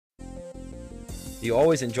You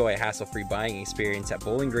always enjoy a hassle-free buying experience at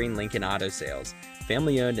Bowling Green Lincoln Auto Sales.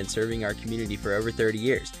 Family-owned and serving our community for over 30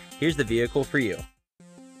 years. Here's the vehicle for you.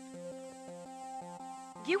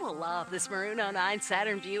 You will love this Maroon 09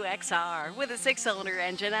 Saturn Vue XR with a 6-cylinder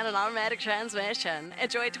engine and an automatic transmission.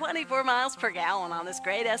 Enjoy 24 miles per gallon on this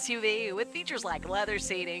great SUV with features like leather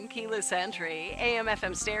seating, keyless entry,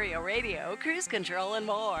 AM/FM stereo radio, cruise control, and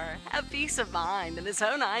more. Have peace of mind in this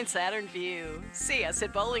 09 Saturn Vue. See us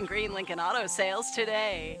at Bowling Green Lincoln Auto Sales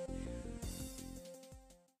today.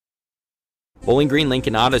 Bowling Green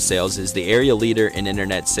Lincoln Auto Sales is the area leader in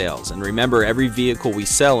internet sales. And remember, every vehicle we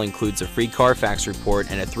sell includes a free Carfax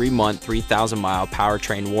report and a 3-month, 3,000-mile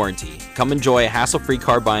powertrain warranty. Come enjoy a hassle-free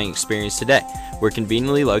car buying experience today. We're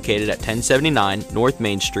conveniently located at 1079 North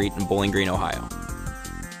Main Street in Bowling Green, Ohio.